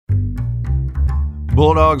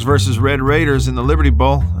Bulldogs versus Red Raiders in the Liberty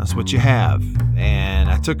Bowl. That's what you have. And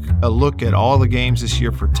I took a look at all the games this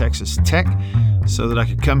year for Texas Tech so that I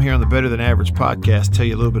could come here on the Better Than Average podcast, tell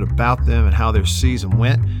you a little bit about them and how their season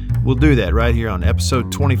went. We'll do that right here on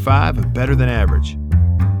episode 25 of Better Than Average.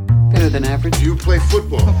 Better Than Average? You play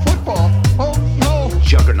football. Football? Oh, no.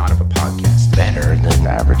 Juggernaut of a podcast. Better Than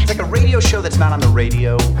Average. It's like a radio show that's not on the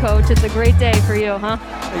radio. Coach, it's a great day for you, huh?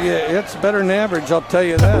 Yeah, it's better than average, I'll tell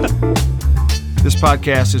you that. This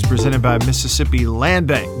podcast is presented by Mississippi Land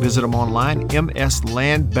Bank. Visit them online,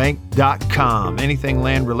 mslandbank.com. Anything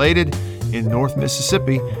land related in North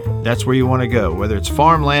Mississippi, that's where you want to go. Whether it's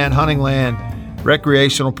farmland, hunting land,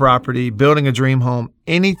 recreational property, building a dream home,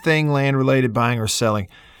 anything land related, buying or selling,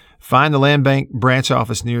 find the Land Bank branch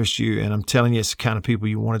office nearest you. And I'm telling you, it's the kind of people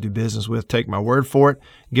you want to do business with. Take my word for it.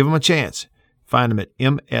 Give them a chance. Find them at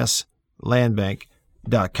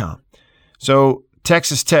mslandbank.com. So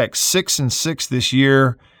Texas Tech, 6-6 this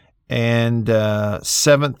year, and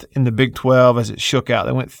 7th in the Big 12 as it shook out.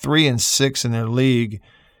 They went 3-6 in their league,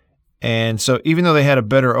 and so even though they had a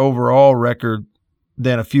better overall record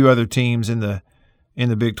than a few other teams in the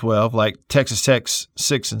Big 12, like Texas Tech's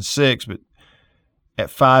 6-6, but at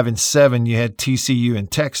 5-7 you had TCU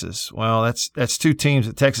and Texas. Well, that's two teams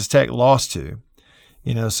that Texas Tech lost to,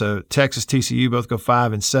 So Texas, TCU both go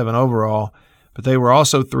 5-7 overall, but they were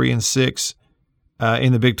also 3-6.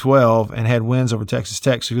 In the Big 12 and had wins over Texas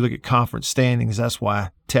Tech. So if you look at conference standings, that's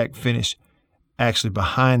why Tech finished actually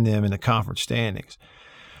behind them in the conference standings.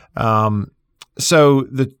 So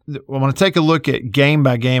I want to take a look at game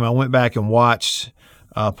by game. I went back and watched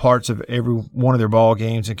parts of every one of their ball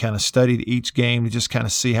games and kind of studied each game to just kind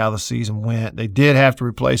of see how the season went. They did have to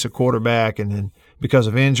replace a quarterback, and then because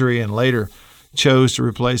of injury, and later chose to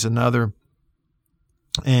replace another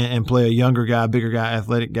and play a younger guy, bigger guy,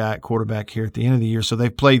 athletic guy at quarterback here at the end of the year. So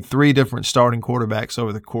they've played 3 different starting quarterbacks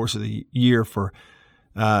over the course of the year for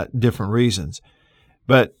different reasons.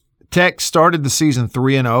 But Tech started the season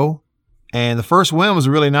 3-0, and the first win was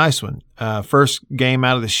a really nice one. First game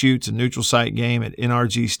out of the chutes, a neutral site game at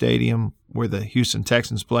NRG Stadium where the Houston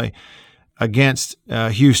Texans play against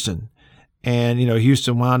Houston. And,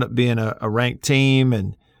 Houston wound up being a ranked team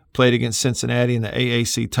and played against Cincinnati in the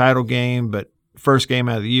AAC title game, but first game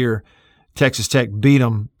out of the year, Texas Tech beat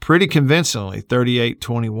them pretty convincingly,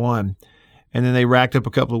 38-21. And then they racked up a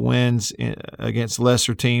couple of wins against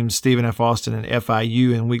lesser teams, Stephen F. Austin and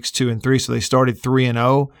FIU in weeks 2 and 3. So they started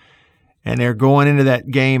 3-0, and they're going into that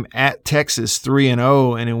game at Texas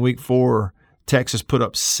 3-0. And in week 4, Texas put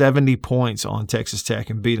up 70 points on Texas Tech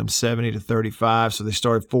and beat them 70-35. So they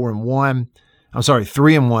started 3-1.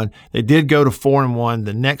 They did go to 4-1.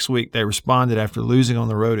 The next week they responded after losing on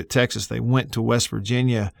the road at Texas. They went to West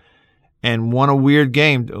Virginia and won a weird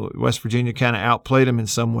game. West Virginia kind of outplayed them in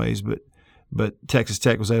some ways, but Texas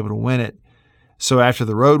Tech was able to win it. So after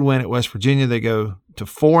the road win at West Virginia, they go to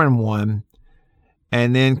 4-1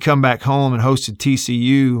 and then come back home and hosted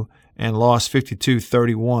TCU and lost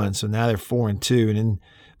 52-31. So now they're 4-2. And then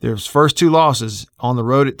their first 2 losses on the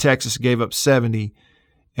road at Texas gave up 70.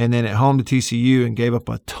 And then at home to TCU and gave up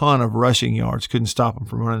a ton of rushing yards, couldn't stop them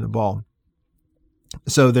from running the ball.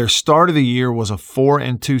 So their start of the year was a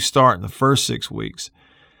 4-2 start in the first 6 weeks.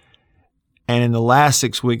 And in the last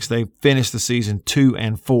 6 weeks, they finished the season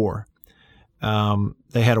 2-4.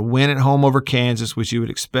 They had a win at home over Kansas, which you would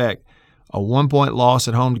expect, a 1-point loss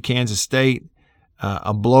at home to Kansas State,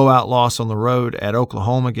 a blowout loss on the road at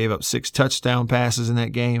Oklahoma, gave up 6 touchdown passes in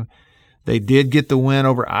that game. They did get the win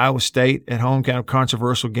over Iowa State at home, kind of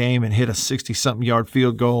controversial game, and hit a 60-something yard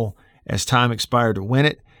field goal as time expired to win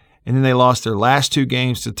it. And then they lost their last 2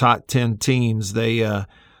 games to top 10 teams. They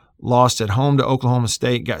lost at home to Oklahoma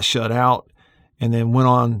State, got shut out, and then went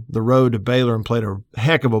on the road to Baylor and played a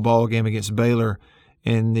heck of a ball game against Baylor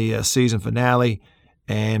in the season finale.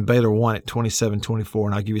 And Baylor won it 27-24,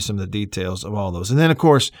 and I'll give you some of the details of all those. And then, of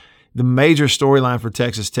course, the major storyline for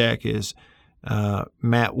Texas Tech is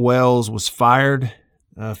Matt Wells was fired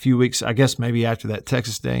a few weeks, I guess maybe after that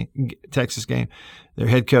Texas game. Their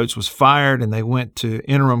head coach was fired, and they went to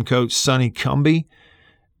interim coach Sonny Cumbie,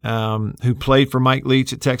 who played for Mike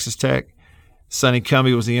Leach at Texas Tech. Sonny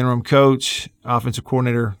Cumbie was the interim coach, offensive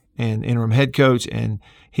coordinator, and interim head coach, and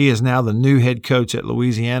he is now the new head coach at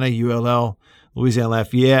Louisiana, ULL, Louisiana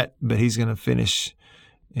Lafayette, but he's going to finish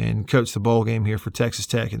and coach the bowl game here for Texas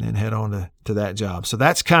Tech and then head on to that job. So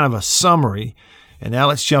that's kind of a summary. And now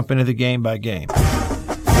let's jump into the game by game.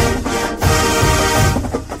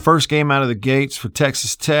 First game out of the gates for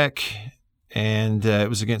Texas Tech, and it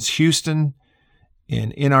was against Houston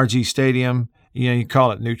in NRG Stadium. You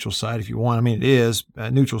call it neutral site if you want. I mean, it is a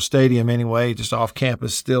neutral stadium anyway, just off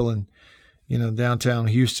campus still in downtown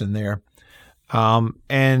Houston there.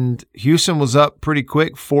 And Houston was up pretty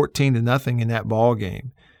quick, 14-0 in that ball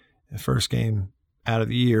game. The first game out of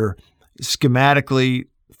the year. Schematically,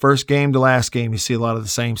 first game to last game, you see a lot of the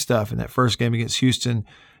same stuff. In that first game against Houston,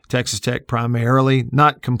 Texas Tech primarily,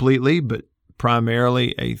 not completely, but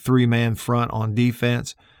primarily a three-man front on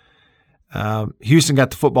defense. Houston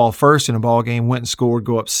got the football first in a ball game, went and scored,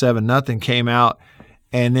 go up 7-0, came out,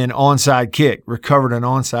 and then onside kick, recovered an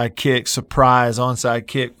onside kick, surprise onside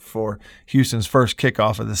kick for Houston's first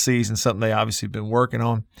kickoff of the season, something they obviously been working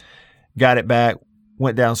on. Got it back,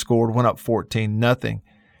 went down, scored, went up 14-0.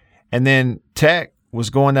 And then Tech was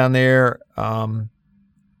going down there,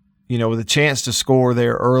 with a chance to score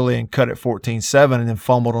there early and cut it 14-7 and then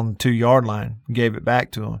fumbled on the 2-yard line, gave it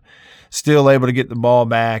back to them. Still able to get the ball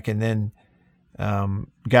back and then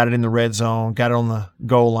got it in the red zone, got it on the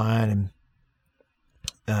goal line, and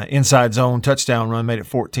inside zone touchdown run made it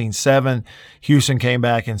 14-7. Houston came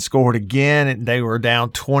back and scored again, and they were down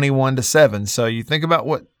 21-7. So you think about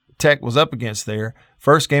what Tech was up against there.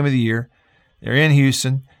 First game of the year. They're in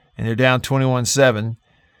Houston, and they're down 21-7.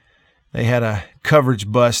 They had a coverage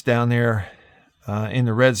bust down there in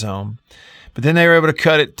the red zone. But then they were able to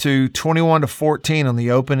cut it to 21-14 on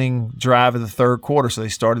the opening drive of the third quarter. So they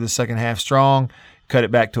started the second half strong, cut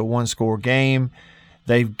it back to a one-score game.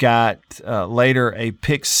 They've got later a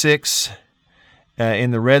pick six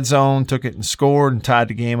in the red zone, took it and scored and tied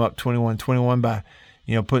the game up 21-21 by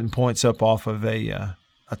putting points up off of a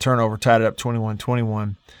turnover, tied it up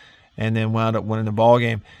 21-21, and then wound up winning the ball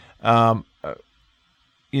game.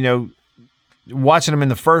 Watching them in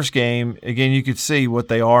the first game, again, you could see what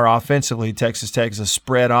they are offensively. Texas Tech is a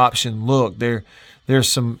spread option look. There's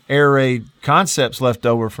some air raid concepts left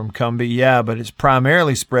over from Cumbie, but it's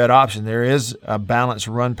primarily spread option. There is a balanced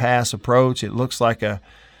run-pass approach. It looks like a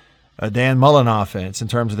Dan Mullen offense in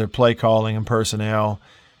terms of their play calling and personnel.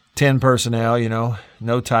 10 personnel,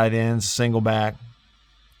 no tight ends, single back.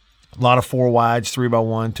 A lot of 4 wides,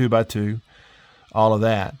 3x1, 2x2, all of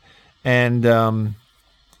that. And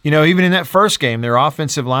even in that first game, their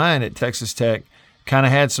offensive line at Texas Tech kind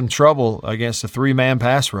of had some trouble against a 3-man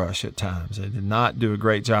pass rush at times. They did not do a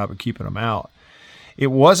great job of keeping them out. It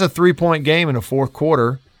was a 3-point game in the fourth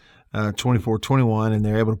quarter, 24-21, and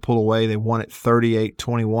they're able to pull away. They won it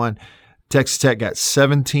 38-21. Texas Tech got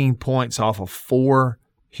 17 points off of 4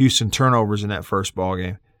 Houston turnovers in that first ball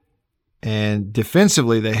game. And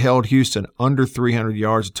defensively, they held Houston under 300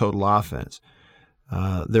 yards of total offense.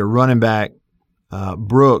 Their running back,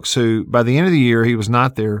 Brooks, who by the end of the year, he was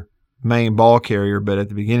not their main ball carrier, but at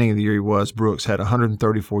the beginning of the year he was. Brooks had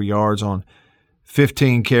 134 yards on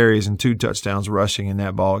 15 carries and 2 touchdowns rushing in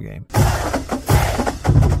that ball game.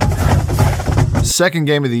 Second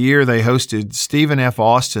game of the year, they hosted Stephen F.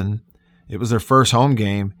 Austin. It was their first home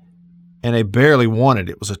game, and they barely won it.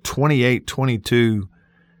 It was a 28-22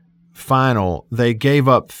 final. They gave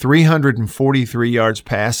up 343 yards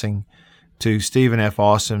passing to Stephen F.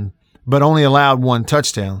 Austin, but only allowed 1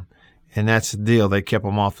 touchdown, and that's the deal. They kept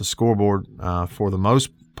them off the scoreboard for the most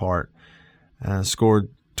part. Scored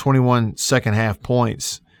 21 second-half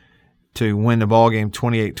points to win the ballgame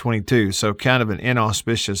 28-22. So kind of an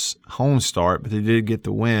inauspicious home start, but they did get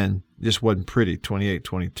the win. Just wasn't pretty,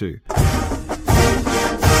 28-22.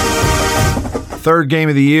 Third game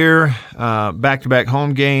of the year, back-to-back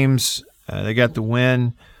home games. They got the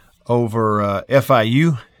win over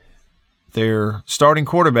FIU. Their starting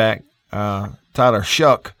quarterback, Tyler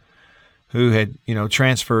Shuck, who had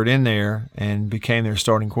transferred in there and became their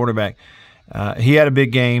starting quarterback. He had a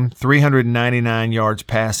big game, 399 yards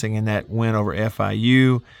passing in that win over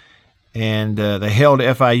FIU, and they held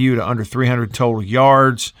FIU to under 300 total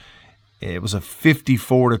yards. It was a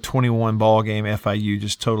 54-21 ball game. FIU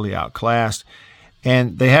just totally outclassed,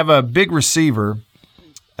 and they have a big receiver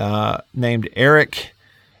named Eric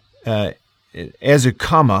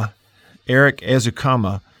Ezukanma. Eric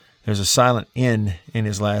Ezukanma. There's a silent N in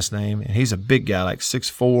his last name, and he's a big guy, like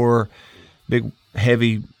 6'4", big,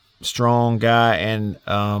 heavy, strong guy. And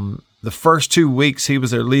the first 2 weeks, he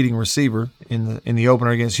was their leading receiver in the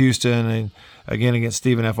opener against Houston and again against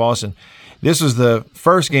Stephen F. Austin. This was the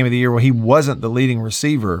first game of the year where he wasn't the leading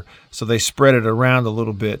receiver, so they spread it around a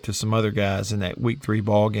little bit to some other guys in that Week 3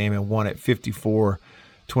 ball game and won at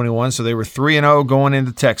 54-21. So they were 3-0 going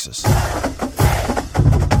into Texas.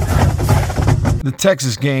 The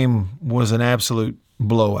Texas game was an absolute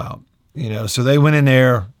blowout, So they went in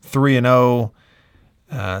there 3-0.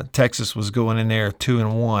 Texas was going in there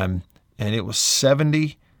 2-1, and it was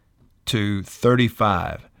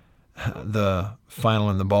 70-35. The final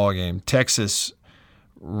in the ball game. Texas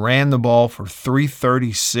ran the ball for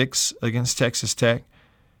 336 against Texas Tech.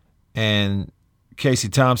 and Casey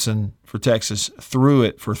Thompson for Texas threw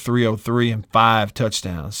it for 303 and 5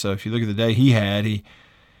 touchdowns. So if you look at the day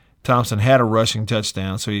Thompson had a rushing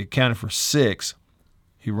touchdown, so he accounted for 6.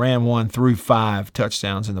 He ran 1 through 5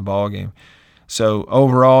 touchdowns in the ballgame. So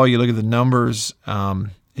overall, you look at the numbers,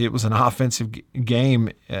 it was an offensive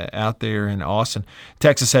game out there in Austin.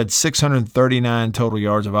 Texas had 639 total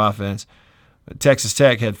yards of offense. Texas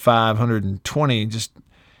Tech had 520, just,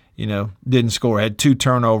 didn't score. Had 2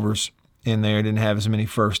 turnovers in there, didn't have as many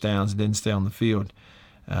first downs, didn't stay on the field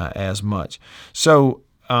as much. So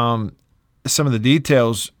some of the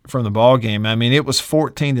details from the ball game, I mean, it was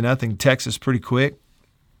 14-0 Texas pretty quick.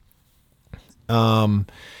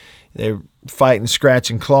 They're fighting,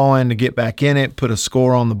 scratching, clawing to get back in it, put a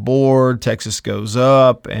score on the board. Texas goes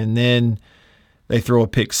up, and then they throw a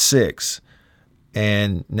pick 6.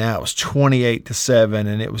 And now it was 28-7,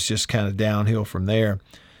 and it was just kind of downhill from there.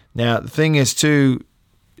 Now, the thing is, too,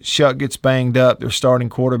 Shuck gets banged up. Their starting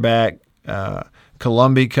quarterback,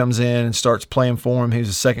 Columbia, comes in and starts playing for him. He was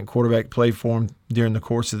the second quarterback to play for him during the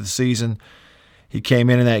course of the season. He came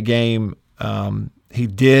in that game. He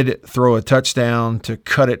did throw a touchdown to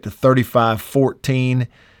cut it to 35-14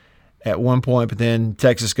 at one point, but then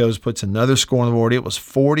Texas puts another score on the board. It was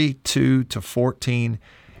 42-14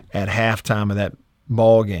 at halftime of that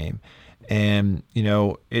ball game. And,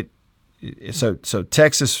 so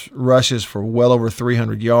Texas rushes for well over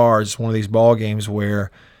 300 yards. It's one of these ball games where,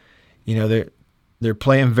 they're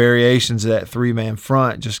playing variations of that 3-man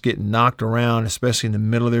front, just getting knocked around, especially in the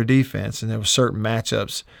middle of their defense. And there were certain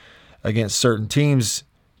matchups against certain teams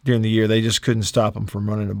during the year, they just couldn't stop them from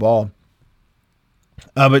running the ball.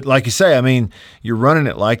 But like you say, I mean, you're running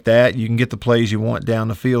it like that. You can get the plays you want down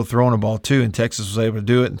the field, throwing the ball too, and Texas was able to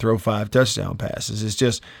do it and throw 5 touchdown passes. It's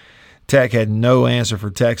just Tech had no answer for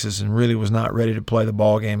Texas and really was not ready to play the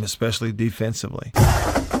ball game, especially defensively.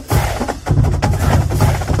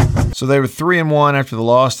 So they were 3-1 after the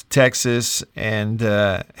loss to Texas and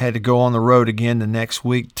had to go on the road again the next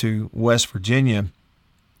week to West Virginia.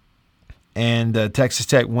 And Texas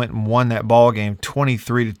Tech went and won that ball game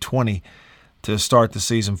 23-20 to start the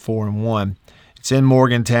season 4-1. It's in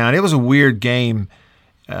Morgantown. It was a weird game.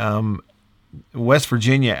 West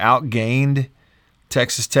Virginia outgained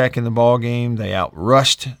Texas Tech in the ball game. They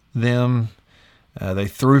outrushed them. They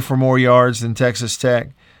threw for more yards than Texas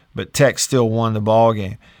Tech, but Tech still won the ball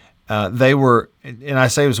game. They were, and I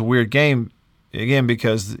say it was a weird game again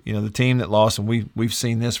because the team that lost, and we've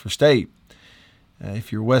seen this for State.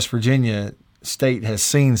 If you're West Virginia, State has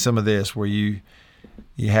seen some of this where you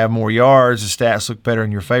have more yards, the stats look better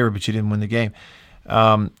in your favor, but you didn't win the game.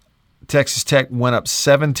 Texas Tech went up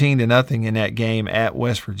 17-0 in that game at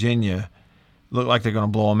West Virginia. Looked like they're going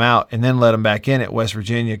to blow them out, and then let them back in at West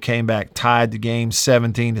Virginia. Came back, tied the game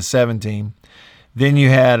 17-17. Then you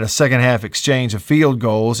had a second half exchange of field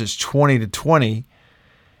goals. It's 20-20,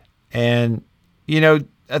 and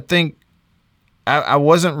I think I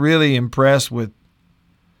wasn't really impressed with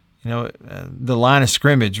the line of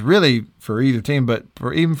scrimmage, really, for either team, but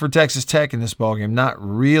even for Texas Tech in this ballgame, not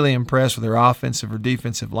really impressed with their offensive or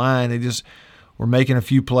defensive line. They just were making a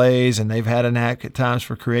few plays, and they've had a knack at times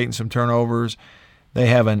for creating some turnovers. They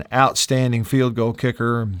have an outstanding field goal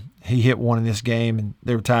kicker. He hit one in this game, and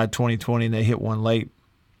they were tied 20-20, and they hit one late,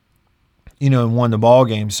 and won the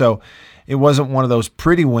ballgame. So it wasn't one of those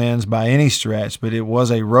pretty wins by any stretch, but it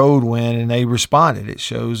was a road win, and they responded. It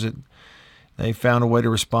shows that they found a way to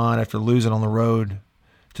respond after losing on the road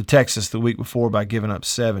to Texas the week before by giving up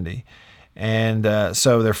 70. And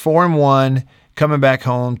so they're 4-1, coming back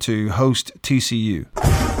home to host TCU.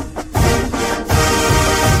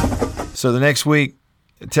 So the next week,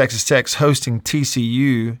 Texas Tech's hosting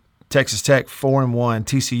TCU. Texas Tech 4-1.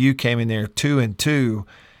 TCU came in there 2-2,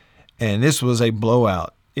 and this was a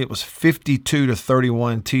blowout. It was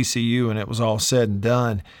 52-31 TCU, and it was all said and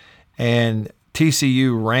done. And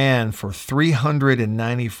TCU ran for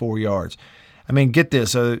 394 yards. I mean, get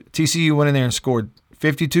this. So TCU went in there and scored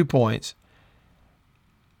 52 points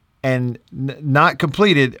and not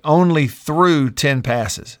completed, only threw 10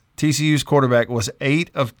 passes. TCU's quarterback was 8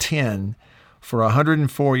 of 10 for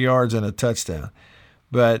 104 yards and a touchdown.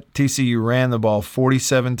 But TCU ran the ball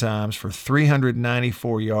 47 times for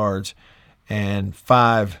 394 yards and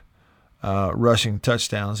 5 rushing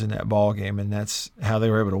touchdowns in that ball game, and that's how they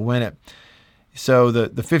were able to win it. So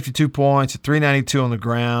the 52 points, 392 on the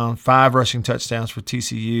ground, 5 rushing touchdowns for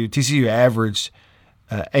TCU. TCU averaged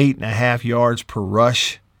 8.5 yards per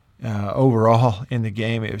rush overall in the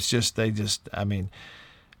game. It was just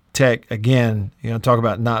Tech, again, talk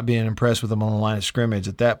about not being impressed with them on the line of scrimmage.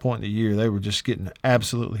 At that point in the year, they were just getting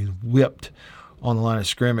absolutely whipped on the line of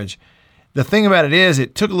scrimmage. the thing about it is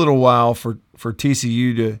it took a little while for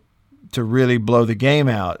TCU to really blow the game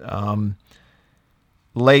out.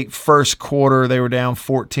 Late first quarter, they were down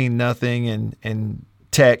 14-0, and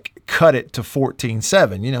Tech cut it to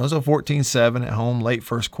 14-7. You know, so 14-7 at home, late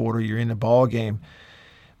first quarter, you're in the ball game.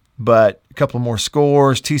 But a couple more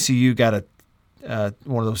scores. TCU got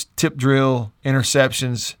one of those tip drill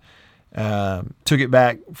interceptions, took it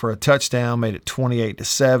back for a touchdown, made it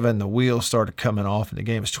 28-7. The wheels started coming off, and the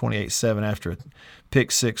game was 28-7 after a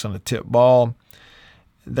pick six on the tip ball.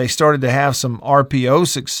 They started to have some RPO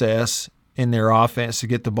success in their offense to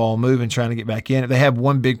get the ball moving, trying to get back in it. They had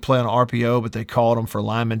one big play on RPO, but they called them for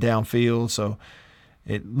lineman downfield, so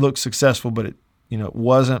it looked successful, but it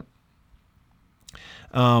wasn't.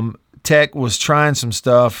 Tech was trying some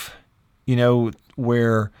stuff,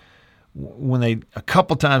 where when they a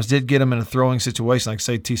couple times did get them in a throwing situation, like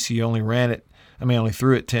say TCU only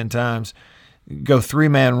threw it 10 times, go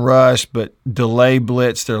 3-man rush, but delay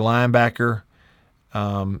blitz their linebacker,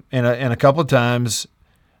 and a couple of times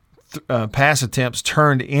pass attempts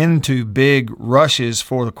turned into big rushes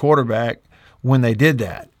for the quarterback. When they did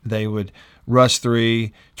that, they would rush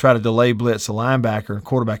 3, try to delay blitz the linebacker, and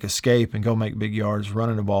quarterback escape and go make big yards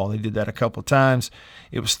running the ball. They did that a couple of times.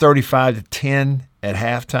 It was 35-10 at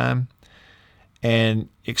halftime. And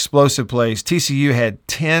explosive plays. TCU had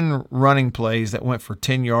 10 running plays that went for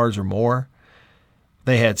 10 yards or more.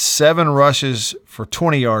 They had 7 rushes for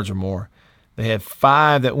 20 yards or more. They had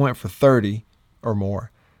 5 that went for 30 or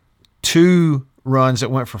more. 2 runs that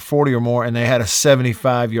went for 40 or more, and they had a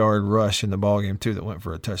 75-yard rush in the ballgame too that went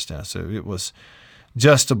for a touchdown. So it was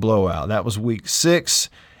just a blowout. That was week 6.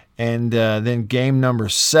 And then game number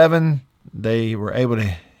 7, they were able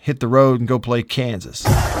to hit the road and go play Kansas.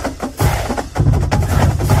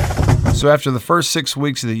 So after the first 6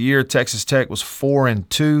 weeks of the year, Texas Tech was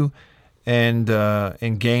 4-2, and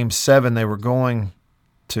in Game 7 they were going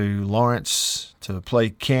to Lawrence to play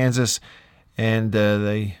Kansas, and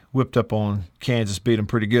they whipped up on Kansas, beat them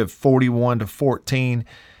pretty good, 41-14.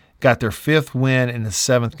 Got their 5th win in the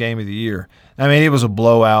 7th game of the year. I mean, it was a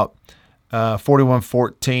blowout,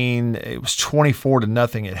 41-14. It was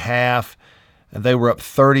 24-0 at half. They were up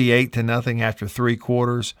 38-0 after 3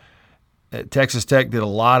 quarters. Texas Tech did a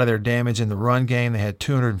lot of their damage in the run game. They had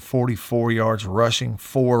 244 yards rushing,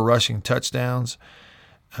 4 rushing touchdowns.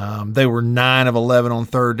 They were 9 of 11 on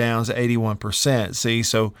third downs, 81%. See,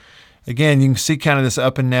 so again, you can see kind of this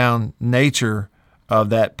up and down nature of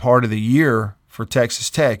that part of the year for Texas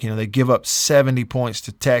Tech. They give up 70 points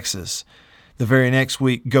to Texas. The very next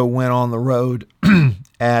week, go win on the road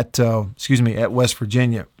at West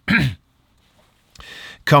Virginia.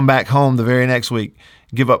 Come back home the very next week,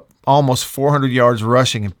 give up almost 400 yards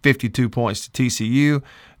rushing and 52 points to TCU.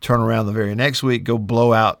 Turn around the very next week, go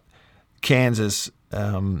blow out Kansas,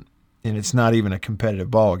 and it's not even a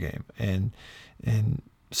competitive ball game. And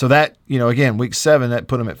so that, again, week 7, that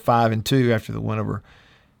put them at 5-2 after the win over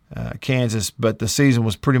Kansas. But the season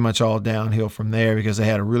was pretty much all downhill from there because they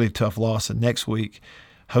had a really tough loss the next week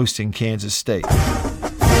hosting Kansas State.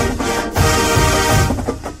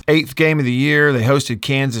 8th game of the year, they hosted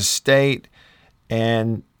Kansas State,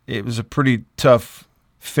 and it was a pretty tough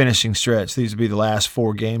finishing stretch. These would be the last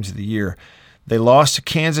 4 games of the year. They lost to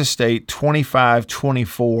Kansas State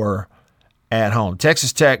 25-24 at home.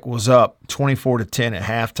 Texas Tech was up 24-10 at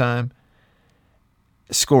halftime,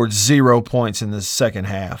 scored 0 points in the second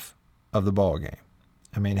half of the ball game.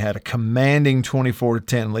 I mean, had a commanding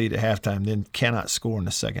 24-10 lead at halftime, then cannot score in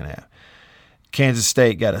the second half. Kansas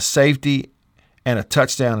State got a safety and a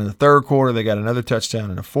touchdown in the third quarter. They got another touchdown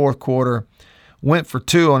in the fourth quarter. Went for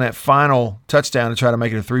 2 on that final touchdown to try to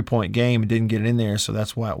make it a 3-point game and didn't get it in there, so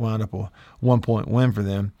that's why it wound up a 1-point win for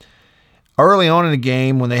them. Early on in the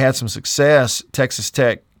game, when they had some success, Texas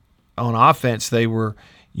Tech on offense, they were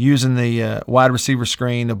using the wide receiver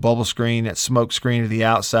screen, the bubble screen, that smoke screen to the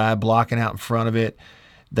outside, blocking out in front of it.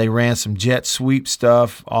 They ran some jet sweep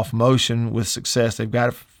stuff off motion with success. They've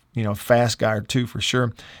got a fast guy or 2 for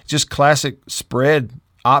sure. Just classic spread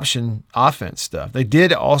option offense stuff. They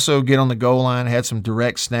did also get on the goal line, had some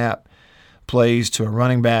direct snap plays to a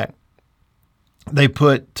running back. They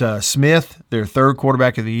put Smith, their 3rd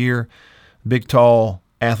quarterback of the year, big, tall,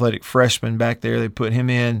 athletic freshman back there. They put him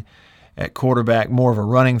in at quarterback, more of a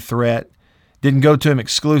running threat. Didn't go to him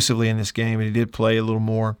exclusively in this game, but he did play a little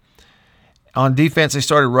more. On defense, they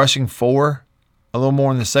started rushing 4 a little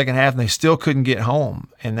more in the second half, and they still couldn't get home.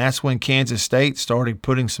 And that's when Kansas State started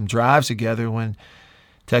putting some drives together, when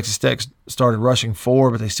Texas Tech started rushing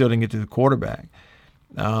 4, but they still didn't get to the quarterback.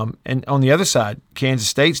 And on the other side, Kansas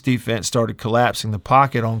State's defense started collapsing the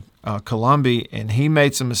pocket on Colombi, and he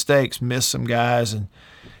made some mistakes, missed some guys, and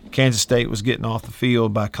Kansas State was getting off the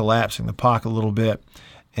field by collapsing the pocket a little bit,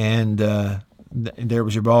 and there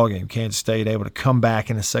was your ball game. Kansas State able to come back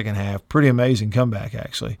in the second half. Pretty amazing comeback,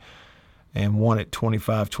 actually, and won it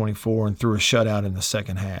 25-24 and threw a shutout in the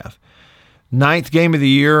second half. 9th game of the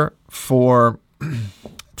year for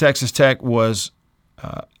Texas Tech was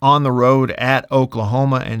on the road at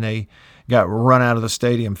Oklahoma, and they got run out of the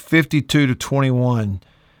stadium 52-21.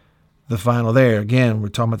 The final there. Again, we're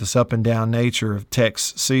talking about this up and down nature of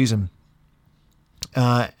Tech's season.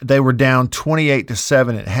 They were down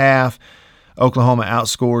 28-7 at half. Oklahoma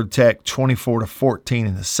outscored Tech 24-14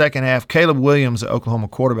 in the second half. Caleb Williams, the Oklahoma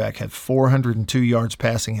quarterback, had 402 yards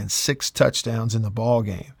passing and 6 touchdowns in the ball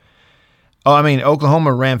game.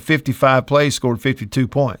 Oklahoma ran 55 plays, scored 52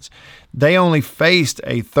 points. They only faced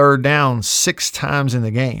a third down 6 times in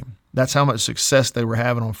the game. That's how much success they were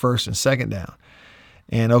having on first and second down.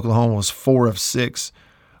 And Oklahoma was 4 of 6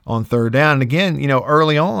 on third down. And again,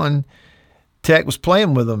 early on, Tech was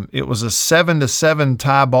playing with them. It was a 7-7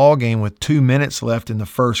 tie ball game with 2 minutes left in the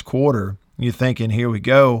first quarter. You're thinking, here we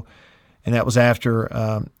go. And that was after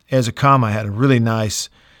Ezekama had a really nice,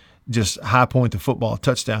 just high point the football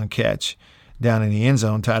touchdown catch down in the end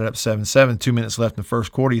zone, tied it up 7-7. 2 minutes left in the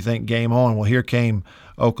first quarter. You think game on. Well, here came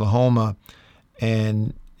Oklahoma,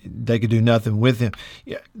 and they could do nothing with him.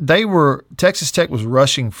 Texas Tech was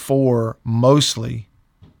rushing 4 mostly,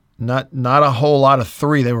 not a whole lot of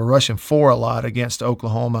 3. They were rushing 4 a lot against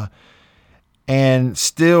Oklahoma. And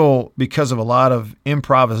still, because of a lot of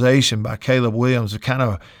improvisation by Caleb Williams, a kind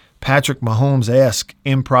of Patrick Mahomes-esque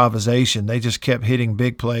improvisation, they just kept hitting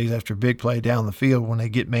big plays after big play down the field when they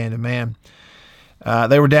get man-to-man.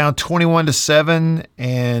 They were down 21-7,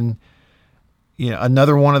 and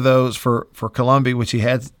another one of those for Columbia, which he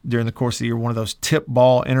had during the course of the year, one of those tip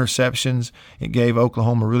ball interceptions. It gave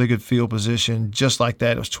Oklahoma really good field position. Just like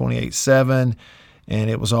that, it was 28-7, and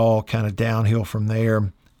it was all kind of downhill from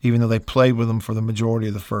there, even though they played with them for the majority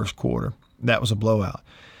of the first quarter. That was a blowout.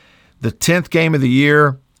 The 10th game of the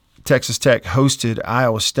year, Texas Tech hosted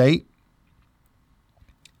Iowa State,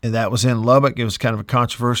 and that was in Lubbock. It was kind of a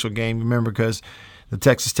controversial game, remember, because the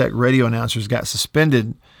Texas Tech radio announcers got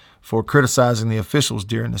suspended for criticizing the officials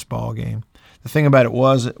during this ball game. The thing about it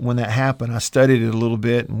was, when that happened, I studied it a little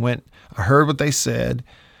bit and I heard what they said.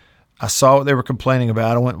 I saw what they were complaining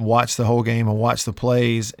about. I went and watched the whole game and watched the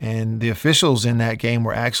plays, and the officials in that game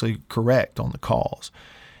were actually correct on the calls.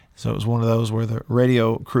 So it was one of those where the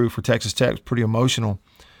radio crew for Texas Tech was pretty emotional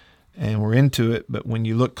and were into it, but when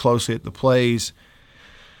you look closely at the plays,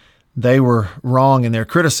 they were wrong in their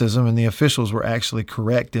criticism, and the officials were actually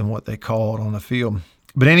correct in what they called on the field.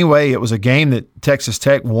 But anyway, it was a game that Texas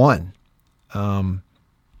Tech won in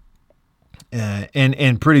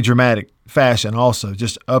pretty dramatic fashion also,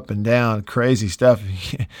 just up and down, crazy stuff.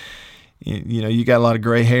 You got a lot of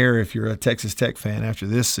gray hair if you're a Texas Tech fan after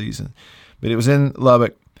this season. But it was in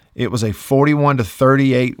Lubbock. It was a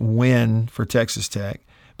 41-38 win for Texas Tech.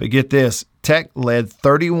 But get this, Tech led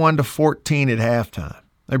 31-14 at halftime.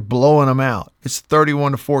 They're blowing them out. It's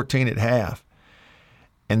 31-14 at half.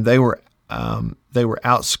 And they were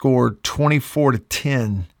outscored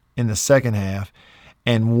 24-10 in the second half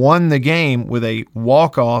and won the game with a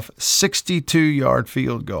walk-off 62-yard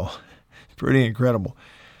field goal. Pretty incredible.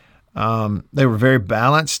 They were very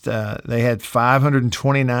balanced. They had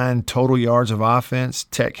 529 total yards of offense.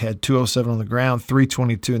 Tech had 207 on the ground,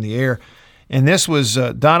 322 in the air. And this was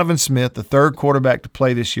Donovan Smith, the third quarterback to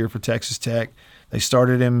play this year for Texas Tech. They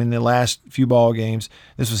started him in the last few ball games.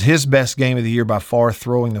 This was his best game of the year by far,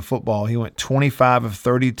 throwing the football. He went 25 of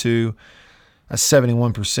 32, that's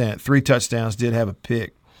 71%. 3 touchdowns, did have a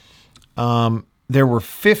pick. There were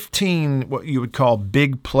 15 what you would call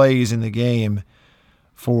big plays in the game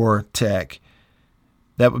for Tech.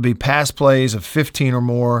 That would be pass plays of 15 or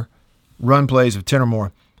more, run plays of 10 or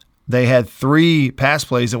more. They had 3 pass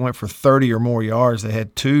plays that went for 30 or more yards. They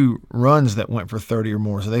had 2 runs that went for 30 or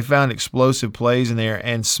more. So they found explosive plays in there.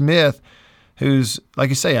 And Smith, who's, like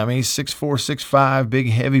you say, he's 6'4", 6'5", big,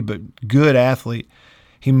 heavy, but good athlete.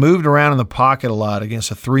 He moved around in the pocket a lot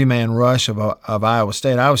against a 3-man rush of Iowa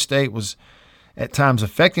State. Iowa State was at times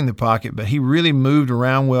affecting the pocket, but he really moved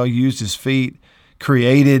around well, used his feet,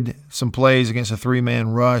 created some plays against a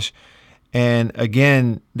 3-man rush. And,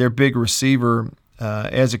 again, their big receiver,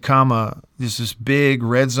 Ezekama, is this big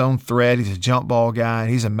red zone threat. He's a jump ball guy,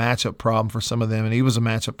 and he's a matchup problem for some of them, and he was a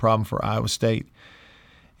matchup problem for Iowa State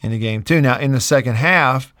in the game too. Now, in the second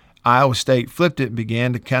half, Iowa State flipped it,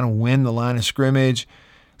 began to kind of win the line of scrimmage.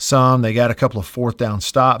 They got a couple of 4th down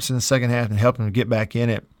stops in the second half and helped them to get back in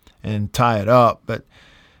it and tie it up.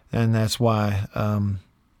 And that's why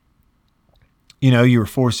you were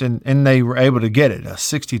forced in, and they were able to get it, a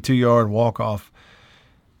 62-yard walk-off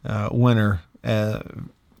winner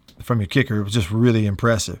from your kicker. It was just really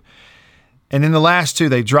impressive. And in the last two,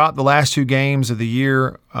 they dropped the last two games of the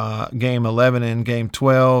year, Game 11 and Game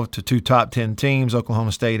 12, to two top 10 teams,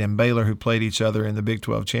 Oklahoma State and Baylor, who played each other in the Big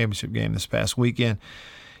 12 championship game this past weekend.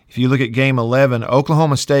 If you look at Game 11,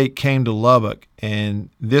 Oklahoma State came to Lubbock, and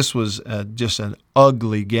this was just an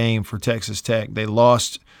ugly game for Texas Tech. They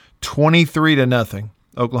lost 23-0.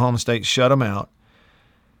 Oklahoma State shut them out.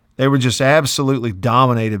 They were just absolutely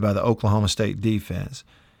dominated by the Oklahoma State defense.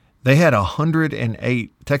 They had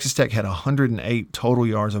 108. Texas Tech had 108 total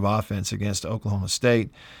yards of offense against Oklahoma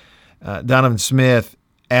State. Donovan Smith,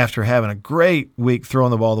 after having a great week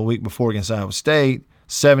throwing the ball the week before against Iowa State,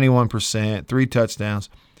 71%, 3 touchdowns.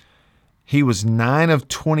 He was 9 of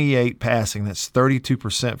 28 passing. That's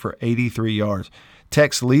 32% for 83 yards.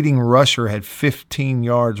 Tech's leading rusher had 15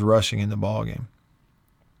 yards rushing in the ballgame.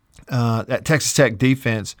 That Texas Tech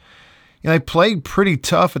defense, they played pretty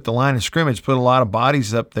tough at the line of scrimmage, put a lot of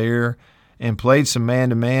bodies up there, and played some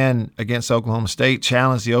man-to-man against Oklahoma State,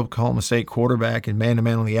 challenged the Oklahoma State quarterback in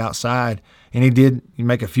man-to-man on the outside. And he did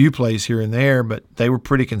make a few plays here and there, but they were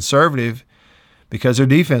pretty conservative because their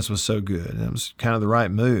defense was so good. And it was kind of the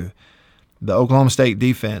right move. The Oklahoma State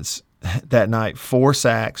defense that night, 4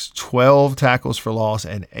 sacks, 12 tackles for loss,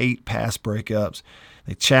 and 8 pass breakups.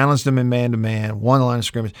 They challenged them in man-to-man, won the line of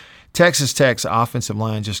scrimmage. Texas Tech's offensive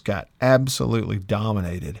line just got absolutely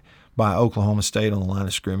dominated by Oklahoma State on the line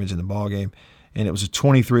of scrimmage in the ballgame, and it was a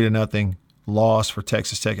 23-0 loss for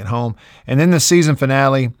Texas Tech at home. And then the season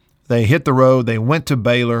finale, they hit the road. They went to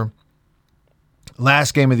Baylor.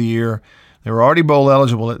 Last game of the year. They were already bowl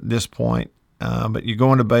eligible at this point, but you're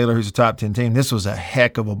going to Baylor, who's a top 10 team. This was a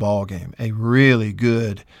heck of a ball game, a really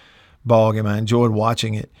good ball game. I enjoyed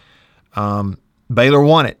watching it. Baylor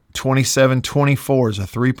won it 27-24. It was a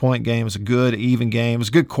 3-point game. It was a good, even game. It was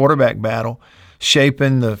a good quarterback battle.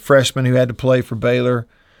 Shapen, the freshman who had to play for Baylor,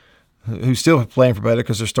 who's still playing for Baylor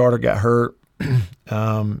because their starter got hurt.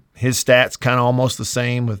 His stats kind of almost the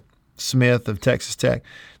same with Smith of Texas Tech.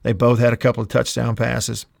 They both had a couple of touchdown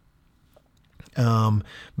passes.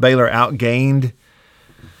 Baylor outgained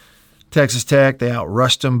Texas Tech. They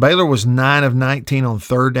outrushed them. Baylor was 9 of 19 on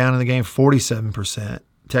third down in the game, 47%.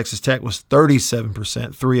 Texas Tech was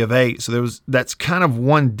 37%, 3 of 8. So that's kind of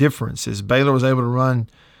one difference is Baylor was able to run,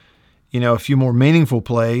 a few more meaningful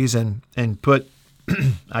plays and put,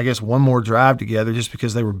 I guess, one more drive together just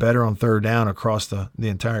because they were better on third down across the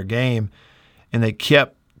entire game. And they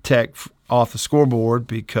kept Tech off the scoreboard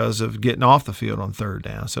because of getting off the field on third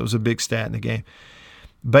down. So it was a big stat in the game.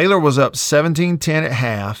 Baylor was up 17-10 at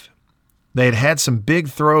half. They had some big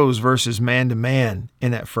throws versus man-to-man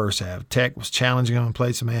in that first half. Tech was challenging them and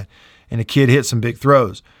played some man, and the kid hit some big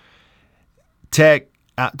throws. Tech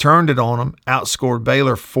turned it on them, outscored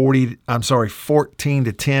Baylor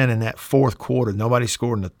 14-10 in that fourth quarter. Nobody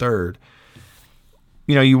scored in the third.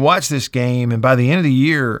 You watch this game, and by the end of the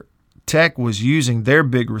year, Tech was using their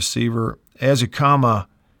big receiver, Ezekama,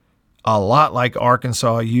 a lot like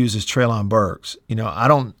Arkansas uses Treylon Burks.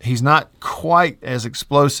 He's not quite as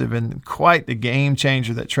explosive and quite the game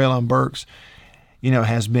changer that Treylon Burks,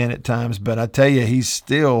 has been at times. But I tell you, he's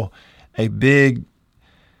still a big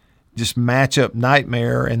just matchup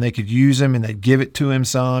nightmare, and they could use him and they'd give it to him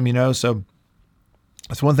some, So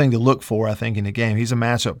that's one thing to look for, I think, in the game. He's a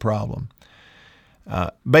matchup problem.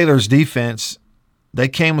 Baylor's defense, they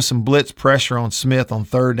came with some blitz pressure on Smith on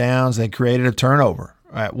third downs. They created a turnover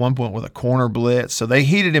at one point with a corner blitz. So they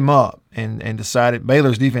heated him up and decided,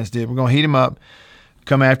 Baylor's defense did, we're going to heat him up,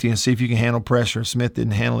 come after you and see if you can handle pressure. Smith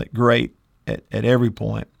didn't handle it great at every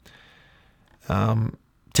point.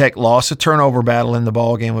 Tech lost a turnover battle in the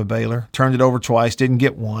ball game with Baylor, turned it over twice, didn't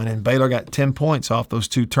get one, and Baylor got 10 points off those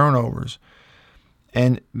 2 turnovers.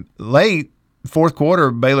 And late, fourth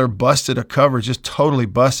quarter, Baylor busted a coverage, just totally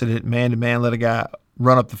busted it man-to-man, let a guy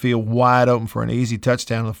run up the field wide open for an easy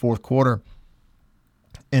touchdown in the fourth quarter.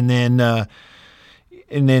 And then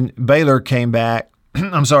Baylor came back.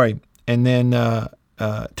 And then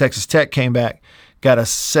Texas Tech came back, got a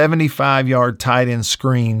 75-yard tight end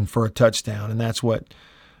screen for a touchdown, and that's what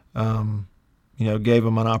gave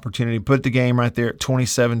them an opportunity. Put the game right there at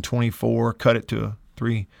 27-24, cut it to a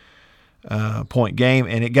 3-point game,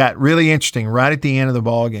 and it got really interesting right at the end of the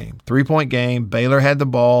ball game. 3-point game. Baylor had the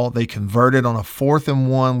ball. They converted on a 4th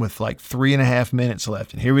and 1 with like 3.5 minutes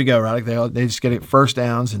left. And here we go, right? They just get it first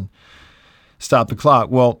downs and stop the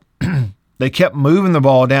clock. Well, they kept moving the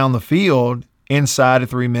ball down the field inside of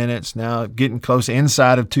 3 minutes, now getting close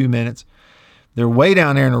inside of 2 minutes. They're way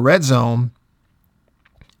down there in the red zone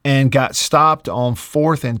and got stopped on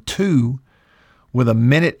 4th and 2 with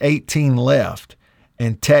 1:18 left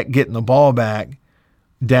and Tech getting the ball back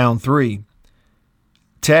down 3.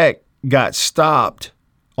 Tech got stopped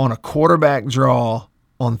on a quarterback draw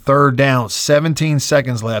on 3rd down, 17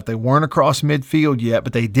 seconds left. They weren't across midfield yet,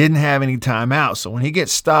 but they didn't have any timeout. So when he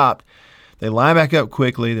gets stopped, they line back up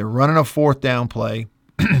quickly. They're running a 4th down play,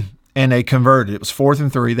 and they converted. It was 4th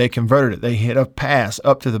and 3. They converted it. They hit a pass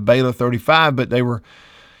up to the Baylor 35, but they were,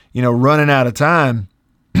 running out of time.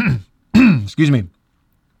 Excuse me.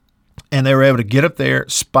 And they were able to get up there,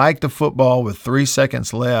 spike the football with 3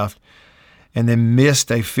 seconds left, and then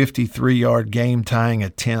missed a 53-yard game-tying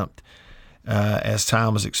attempt as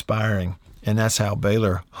time was expiring. And that's how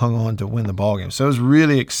Baylor hung on to win the ballgame. So it was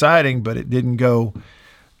really exciting, but it didn't go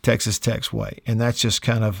Texas Tech's way. And that's just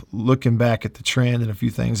kind of looking back at the trend and a few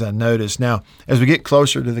things I noticed. Now, as we get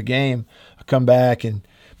closer to the game, I'll come back and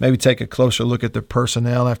maybe take a closer look at the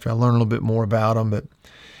personnel after I learn a little bit more about them. But,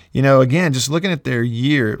 again, just looking at their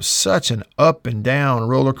year, it was such an up and down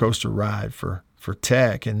roller coaster ride for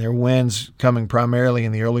Tech, and their wins coming primarily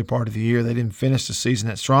in the early part of the year. They didn't finish the season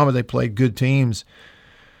that strong, but they played good teams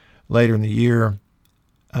later in the year.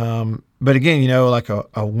 But again, like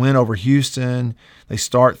a win over Houston, they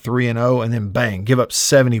start 3-0, and then bang, give up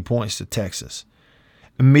 70 points to Texas.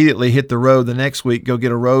 Immediately hit the road the next week, go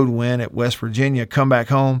get a road win at West Virginia, come back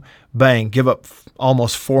home, bang, give up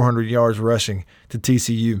almost 400 yards rushing to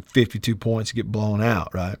TCU, 52 points, get blown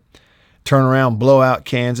out, right? Turn around, blow out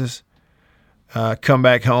Kansas. Come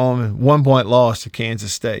back home and 1-point loss to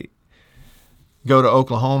Kansas State. Go to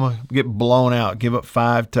Oklahoma, get blown out, give up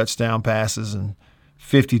 5 touchdown passes and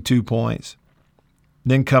 52 points.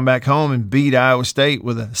 Then come back home and beat Iowa State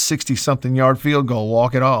with a 60-something yard field goal,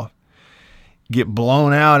 walk it off. Get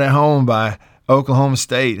blown out at home by Oklahoma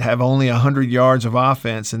State, have only 100 yards of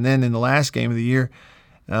offense, and then in the last game of the year,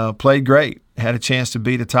 played great. Had a chance to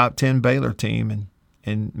beat a top 10 Baylor team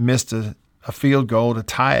and missed a field goal to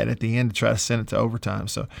tie it at the end to try to send it to overtime.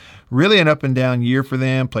 So really an up and down year for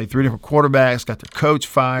them. Played 3 different quarterbacks, got their coach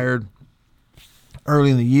fired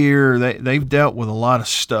early in the year. They've dealt with a lot of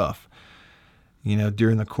stuff,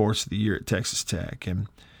 during the course of the year at Texas Tech. And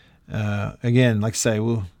again, like I say,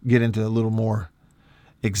 we'll get into a little more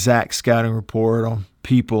exact scouting report on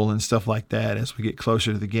people and stuff like that as we get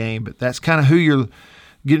closer to the game. But that's kind of who you're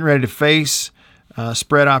getting ready to face.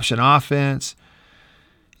 Spread option offense.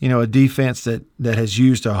 A defense that has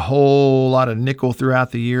used a whole lot of nickel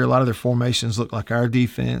throughout the year. A lot of their formations look like our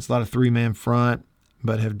defense, a lot of 3-man front,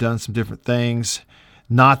 but have done some different things.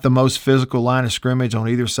 Not the most physical line of scrimmage on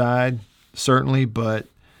either side, certainly, but,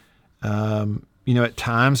 at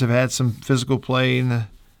times have had some physical play in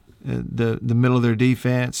the middle of their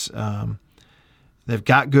defense. They've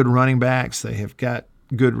got good running backs. They have got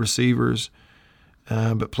good receivers,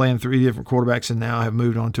 but playing 3 different quarterbacks and now have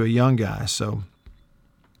moved on to a young guy. So,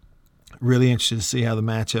 really interested to see how the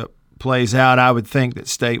matchup plays out. I would think that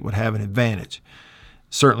State would have an advantage,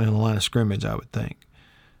 certainly on the line of scrimmage, I would think.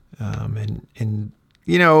 And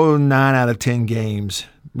 9 out of 10 games,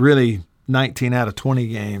 really 19 out of 20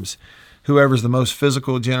 games, whoever's the most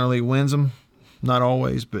physical generally wins them. Not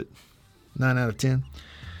always, but 9 out of 10.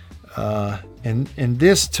 And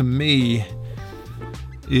this, to me,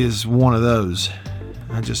 is one of those.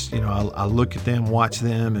 I just, I look at them, watch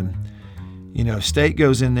them, and if State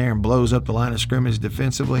goes in there and blows up the line of scrimmage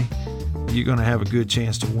defensively, you're going to have a good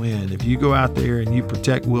chance to win. If you go out there and you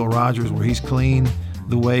protect Will Rogers where he's clean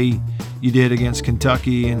the way you did against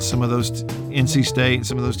Kentucky and some of those NC State and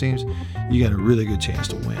some of those teams, you got a really good chance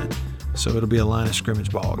to win. So it'll be a line of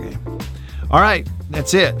scrimmage ball game. All right,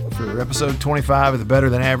 that's it for episode 25 of the Better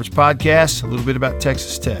Than Average podcast. A little bit about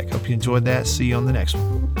Texas Tech. Hope you enjoyed that. See you on the next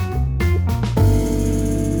one.